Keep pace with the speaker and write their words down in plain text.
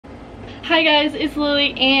Hi guys, it's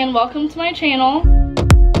Lily and welcome to my channel.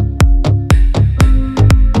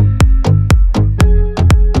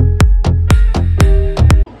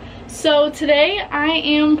 So today I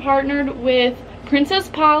am partnered with Princess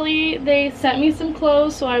Polly. They sent me some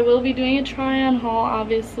clothes, so I will be doing a try on haul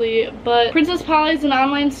obviously, but Princess Polly is an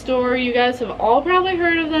online store. You guys have all probably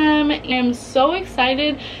heard of them. I'm so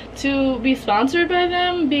excited to be sponsored by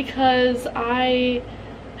them because I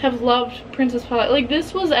have loved Princess Polly. Like,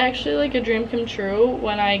 this was actually like a dream come true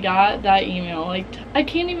when I got that email. Like, I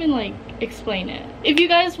can't even like explain it. If you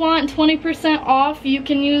guys want 20% off, you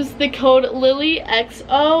can use the code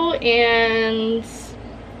LilyXO, and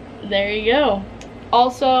there you go.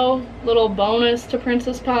 Also, little bonus to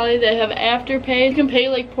Princess Polly, they have Afterpay. You can pay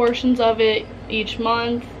like portions of it each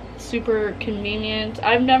month. Super convenient.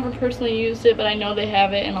 I've never personally used it, but I know they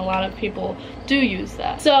have it and a lot of people do use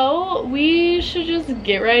that. So we should just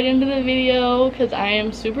get right into the video because I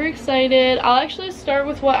am super excited. I'll actually start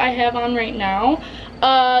with what I have on right now.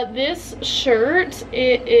 This shirt,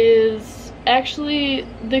 it is actually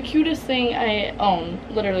the cutest thing I own,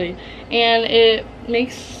 literally, and it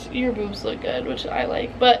makes your boobs look good, which I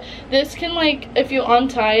like. But this can, like, if you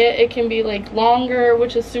untie it, it can be like longer,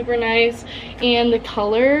 which is super nice. And the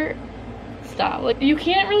color, stop, like, you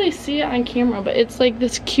can't really see it on camera, but it's like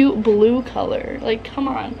this cute blue color. Like, come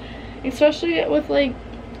on, especially with like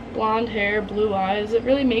blonde hair, blue eyes, it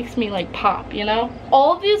really makes me like pop, you know?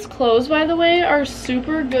 All of these clothes, by the way, are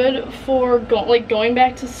super good for going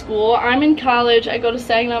back to school. I'm in college, I go to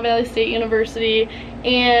Saginaw Valley State University,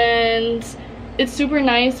 and it's super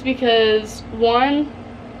nice because, one,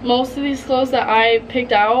 most of these clothes that I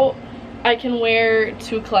picked out I can wear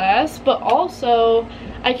to class, but also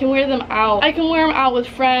I can wear them out. I can wear them out with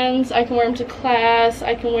friends, I can wear them to class,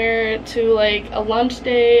 I can wear it to like a lunch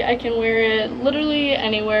day, I can wear it literally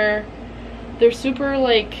anywhere. They're super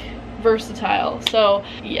like versatile, so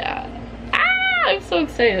yeah. I'm so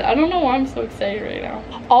excited. I don't know why I'm so excited right now.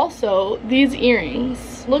 Also, these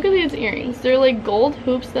earrings. Look at these earrings. They're like gold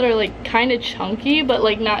hoops that are like kind of chunky, but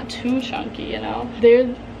like not too chunky, you know?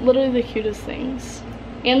 They're literally the cutest things.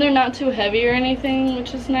 And they're not too heavy or anything,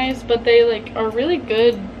 which is nice, but they like are really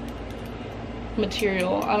good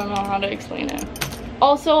material. I don't know how to explain it.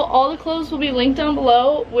 Also, all the clothes will be linked down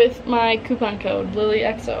below with my coupon code,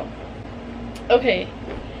 LilyXO. Okay,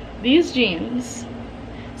 these jeans.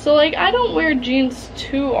 So like, I don't wear jeans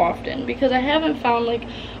too often because I haven't found like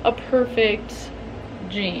a perfect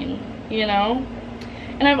jean, you know?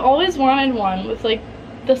 And I've always wanted one with like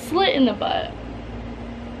the slit in the butt.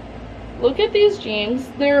 Look at these jeans.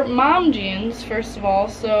 They're mom jeans, first of all,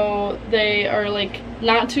 so they are like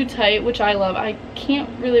not too tight, which I love. I can't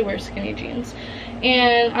really wear skinny jeans.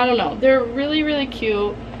 And I don't know, they're really, really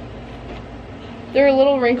cute. They're a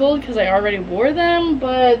little wrinkled because I already wore them,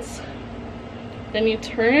 but then you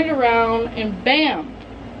turn it around and bam,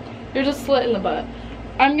 there's a slit in the butt.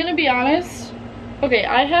 I'm gonna be honest, okay,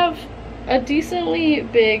 I have a decently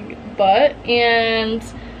big butt and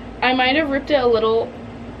I might have ripped it a little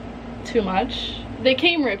too much. They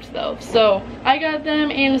came ripped though, so I got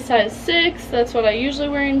them in a size 6. That's what I usually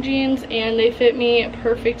wear in jeans, and they fit me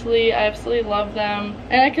perfectly. I absolutely love them,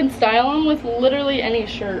 and I can style them with literally any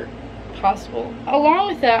shirt possible. Along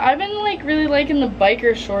with that, I've been like really liking the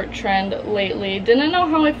biker short trend lately. Didn't know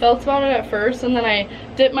how I felt about it at first, and then I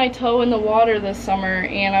dipped my toe in the water this summer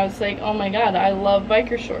and I was like, oh my god, I love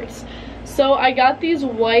biker shorts. So I got these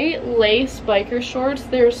white lace biker shorts.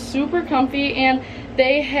 They're super comfy and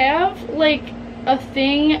they have like a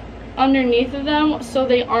thing underneath of them so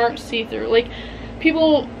they aren't see-through. Like,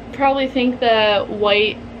 people probably think that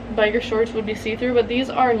white biker shorts would be see-through, but these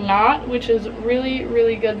are not, which is really,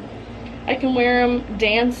 really good. I can wear them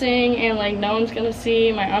dancing and like no one's gonna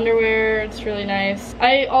see my underwear. It's really nice.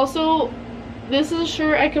 I also, this is a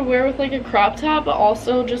shirt I could wear with like a crop top, but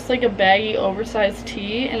also just like a baggy oversized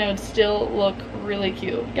tee, and it would still look really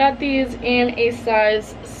cute. Got these in a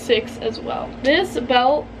size 6 as well. This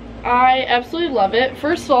belt, I absolutely love it.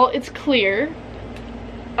 First of all, it's clear.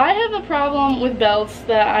 I have a problem with belts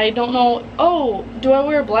that I don't know, oh, do I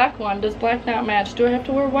wear a black one? Does black not match? Do I have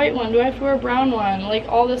to wear a white one? Do I have to wear a brown one? Like,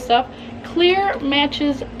 all this stuff. Clear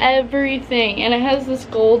matches everything, and it has this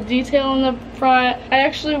gold detail in the front. I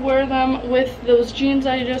actually wear them with those jeans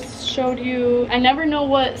I just showed you. I never know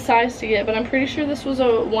what size to get, but I'm pretty sure this was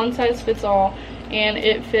a one size fits all, and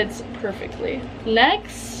it fits perfectly.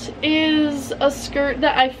 Next is a skirt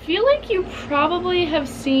that I feel like you probably have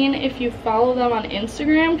seen if you follow them on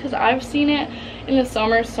Instagram, because I've seen it in the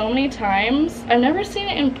summer so many times. I've never seen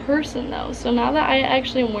it in person though, so now that I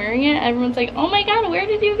actually am wearing it, everyone's like, oh my god, where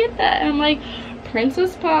did you get that? And I'm like,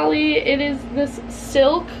 Princess Polly. It is this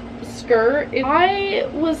silk skirt, I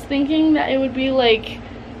was thinking that it would be like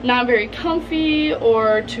not very comfy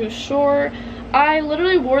or too short. I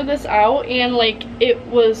literally wore this out and like it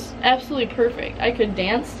was absolutely perfect. I could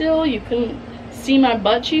dance still. You couldn't see my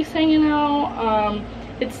butt cheeks hanging out.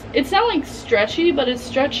 It's not like stretchy, but it's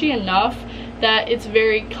stretchy enough that it's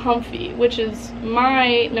very comfy, which is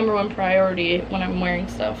my #1 priority when I'm wearing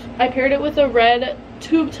stuff. I paired it with a red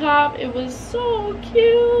tube top. It was so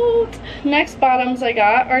cute. Next bottoms I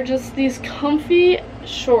got are just these comfy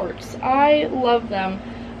shorts. I love them.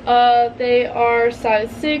 They are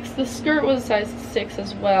size 6. The skirt was size 6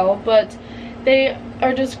 as well, but they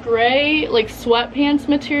are just gray, like sweatpants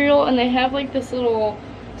material, and they have like this little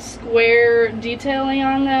square detailing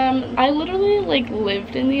on them. I literally like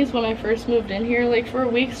lived in these when I first moved in here. Like for a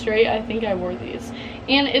week straight I think I wore these,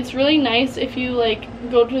 and it's really nice if you like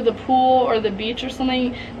go to the pool or the beach or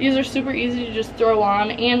something. These are super easy to just throw on,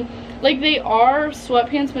 and like they are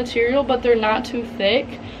sweatpants material, but they're not too thick,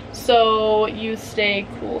 so you stay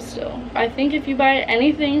cool still. I think if you buy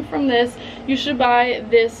anything from this, you should buy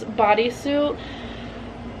this bodysuit.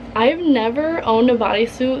 I've never owned a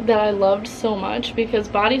bodysuit that I loved so much, because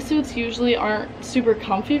bodysuits usually aren't super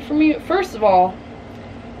comfy for me. First of all,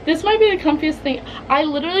 this might be the comfiest thing. I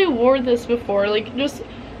literally wore this before, like just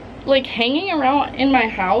like hanging around in my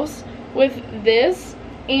house with this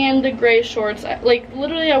and the gray shorts. Like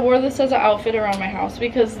literally I wore this as an outfit around my house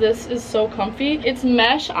because this is so comfy. It's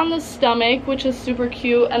mesh on the stomach, which is super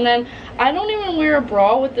cute, and then I don't even wear a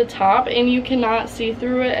bra with the top and you cannot see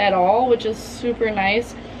through it at all, which is super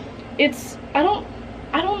nice. It's, I don't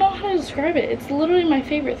know how to describe it. It's literally my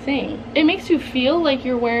favorite thing. It makes you feel like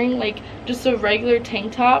you're wearing like just a regular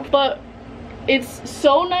tank top, but it's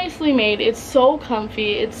so nicely made. It's so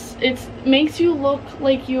comfy. It makes you look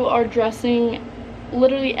like you are dressing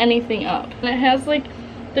literally anything up. And it has like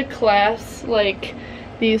the clasps, like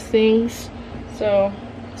these things, so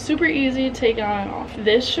super easy to take on and off.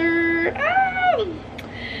 This shirt,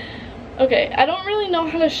 okay, I don't really know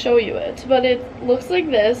how to show you it, but it looks like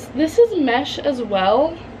this. This is mesh as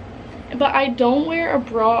well, but I don't wear a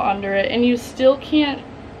bra under it, and you still can't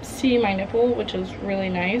see my nipple, which is really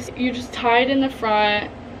nice. You just tie it in the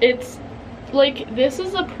front. It's like, this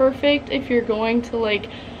is a perfect if you're going to like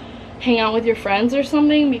hang out with your friends or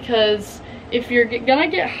something, because if you're gonna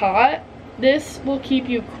get hot, this will keep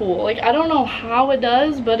you cool. Like, I don't know how it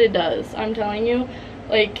does, but it does. I'm telling you,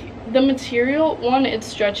 like the material, one, it's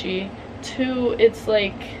stretchy. 2, it's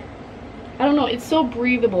like, I don't know, it's so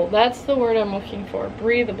breathable. That's the word I'm looking for,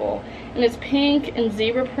 breathable. And it's pink and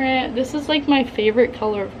zebra print. This is like my favorite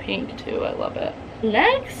color of pink too. I love it.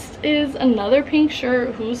 Next is another pink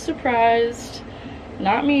shirt. Who's surprised?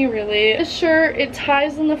 Not me, really. This shirt, it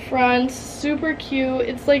ties in the front, super cute.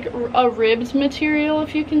 It's like a ribbed material,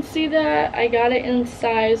 if you can see that. I got it in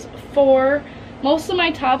size 4. Most of my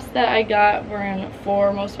tops that I got were in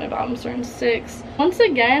 4, most of my bottoms are in 6. Once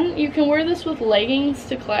again, you can wear this with leggings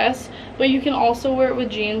to class, but you can also wear it with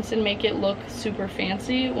jeans and make it look super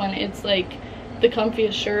fancy when it's like the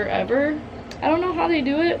comfiest shirt ever. I don't know how they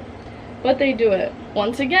do it, but they do it.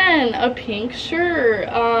 Once again, a pink shirt.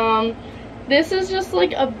 This is just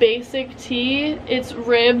like a basic tee. It's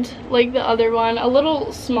ribbed like the other one, a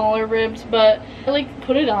little smaller ribbed, but I like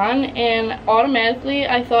put it on and automatically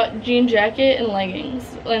I thought jean jacket and leggings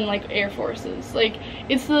and like Air Forces. Like,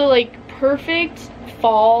 it's the like perfect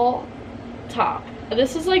fall top.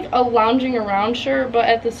 This is like a lounging around shirt, but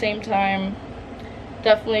at the same time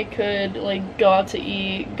definitely could like go out to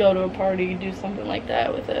eat, go to a party, do something like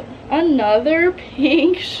that with it. Another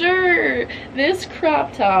pink shirt. This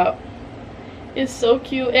crop top is so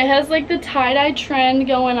cute. It has like the tie-dye trend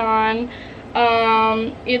going on.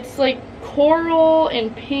 It's like coral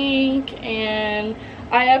and pink, and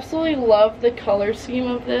I absolutely love the color scheme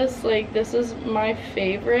of this. Like, this is my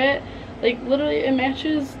favorite. Like, literally it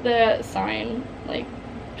matches that sign. Like,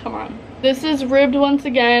 come on. This is ribbed once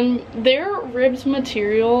again. Their ribbed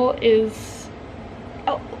material is,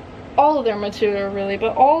 all of their material really,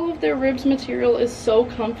 but all of their ribbed material is so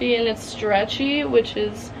comfy and it's stretchy, which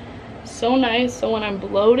is so nice. So when I'm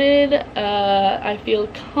bloated, I feel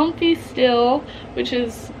comfy still, which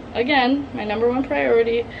is again my #1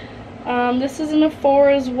 priority. This is in a 4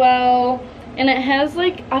 as well, and it has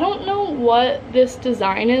like, I don't know what this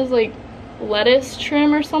design is, like lettuce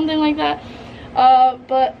trim or something like that,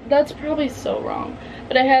 but that's probably so wrong.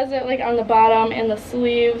 But it has it like on the bottom and the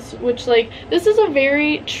sleeves, which like, this is a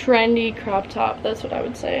very trendy crop top, that's what I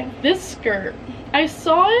would say. This skirt, I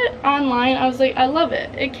saw it online, I was like, I love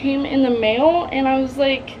it. It came in the mail and I was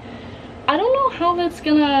like, I don't know how that's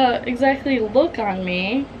gonna exactly look on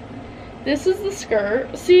me. This is the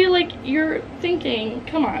skirt. See, like, you're thinking,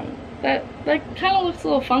 come on, that kind of looks a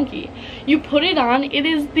little funky. You put it on, it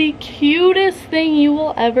is the cutest thing you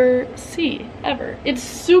will ever see, ever. It's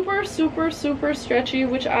super, super, super stretchy,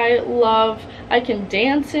 which I love. I can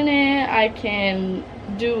dance in it, I can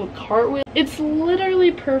do a cartwheel. It's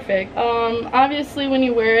literally perfect. Obviously when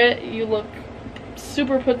you wear it, you look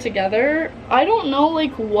super put together. I don't know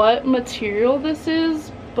like what material this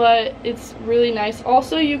is, but it's really nice.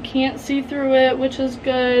 Also, you can't see through it, which is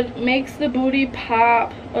good. Makes the booty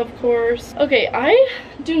pop, of course. Okay, I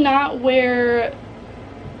do not wear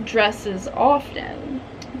dresses often,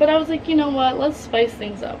 but I was like, you know what, let's spice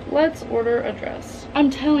things up. Let's order a dress. I'm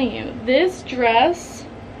telling you, this dress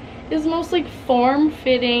is most like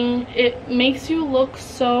form-fitting. It makes you look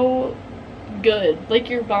so good. Like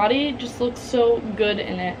your body just looks so good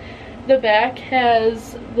in it. The back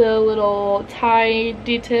has the little tie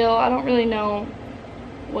detail. I don't really know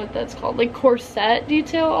what that's called, like corset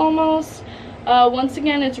detail almost. Once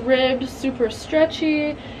again, it's ribbed, super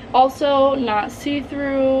stretchy, also not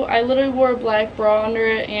see-through. I literally wore a black bra under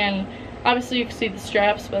it, and obviously you can see the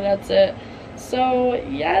straps, but that's it. So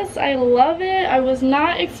yes, I love it. I was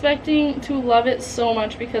not expecting to love it so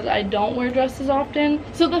much because I don't wear dresses often.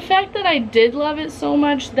 So the fact that I did love it so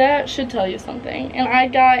much, that should tell you something. And I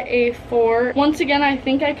got a 4. Once again, I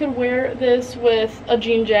think I could wear this with a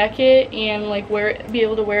jean jacket and like be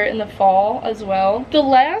able to wear it in the fall as well. The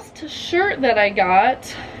last shirt that I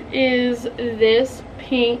got is this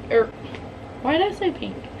pink, or why did I say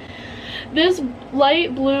pink? This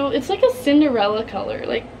light blue, it's like a Cinderella color.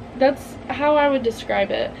 Like, that's how I would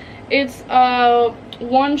describe it. It's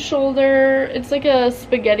one shoulder, it's like a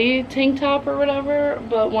spaghetti tank top or whatever,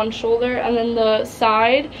 but one shoulder, and then the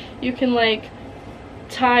side you can like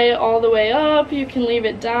tie it all the way up, you can leave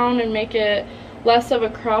it down and make it less of a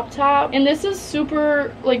crop top. And this is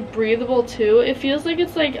super like breathable too. It feels like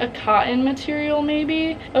it's like a cotton material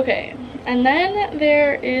maybe. Okay, and then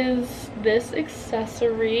there is this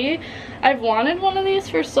accessory. I've wanted one of these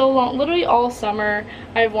for so long, literally all summer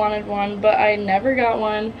I've wanted one, but I never got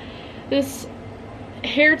one. This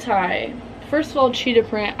hair tie, first of all, cheetah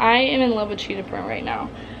print. I am in love with cheetah print right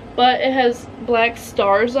now, but it has black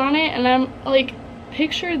stars on it, and I'm like,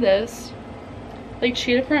 picture this, like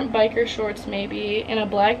cheetah print biker shorts maybe, and a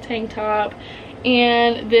black tank top,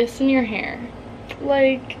 and this in your hair.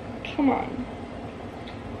 Like, come on.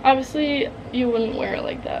 Obviously you wouldn't wear it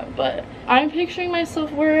like that, but I'm picturing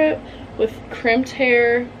myself wear it with crimped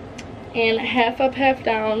hair and half up, half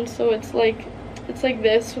down, so it's like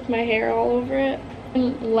this with my hair all over it.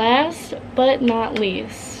 And last but not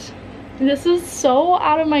least, this is so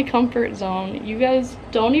out of my comfort zone, you guys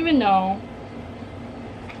don't even know.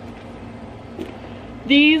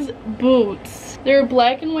 These boots, they're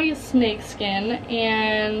black and white snakeskin,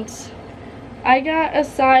 and I got a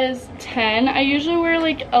size 10. I usually wear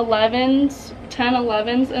like 11s, 10,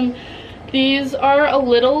 11s, and these are a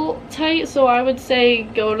little tight, so I would say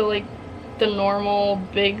go to like the normal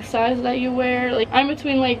big size that you wear. Like, I'm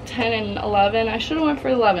between like 10 and 11. I should have went for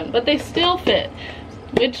 11, but they still fit,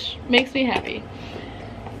 which makes me happy.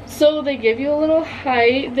 So they give you a little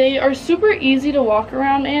height. They are super easy to walk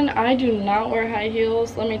around in. I do not wear high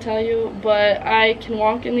heels, let me tell you, but I can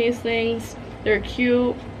walk in these things. They're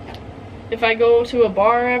cute. If I go to a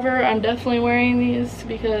bar ever, I'm definitely wearing these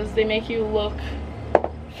because they make you look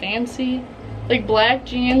fancy. Like black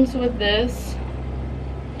jeans with this,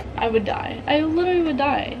 I would die. I literally would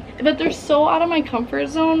die. But they're so out of my comfort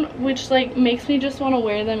zone, which like makes me just want to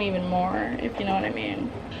wear them even more, if you know what I mean.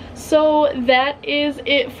 So that is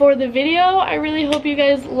it for the video. I really hope you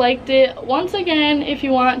guys liked it. Once again, if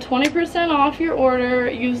you want 20% off your order,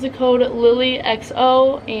 use the code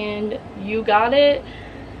LilyXO and you got it.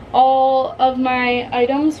 All of my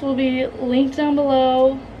items will be linked down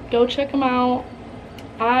below. Go check them out.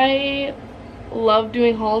 I love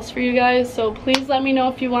doing hauls for you guys, so please let me know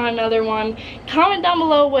if you want another one. Comment down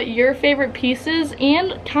below what your favorite piece is,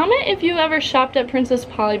 and comment if you ever shopped at Princess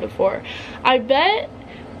Polly before. I bet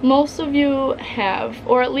most of you have,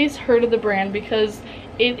 or at least heard of the brand, because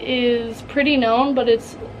it is pretty known, but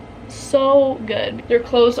it's so good. Their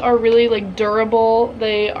clothes are really like durable,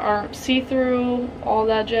 they aren't see-through, all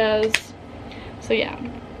that jazz. So yeah,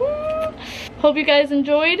 hope you guys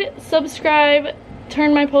enjoyed. Subscribe,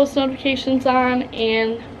 turn my post notifications on,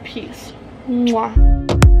 and peace. Mwah.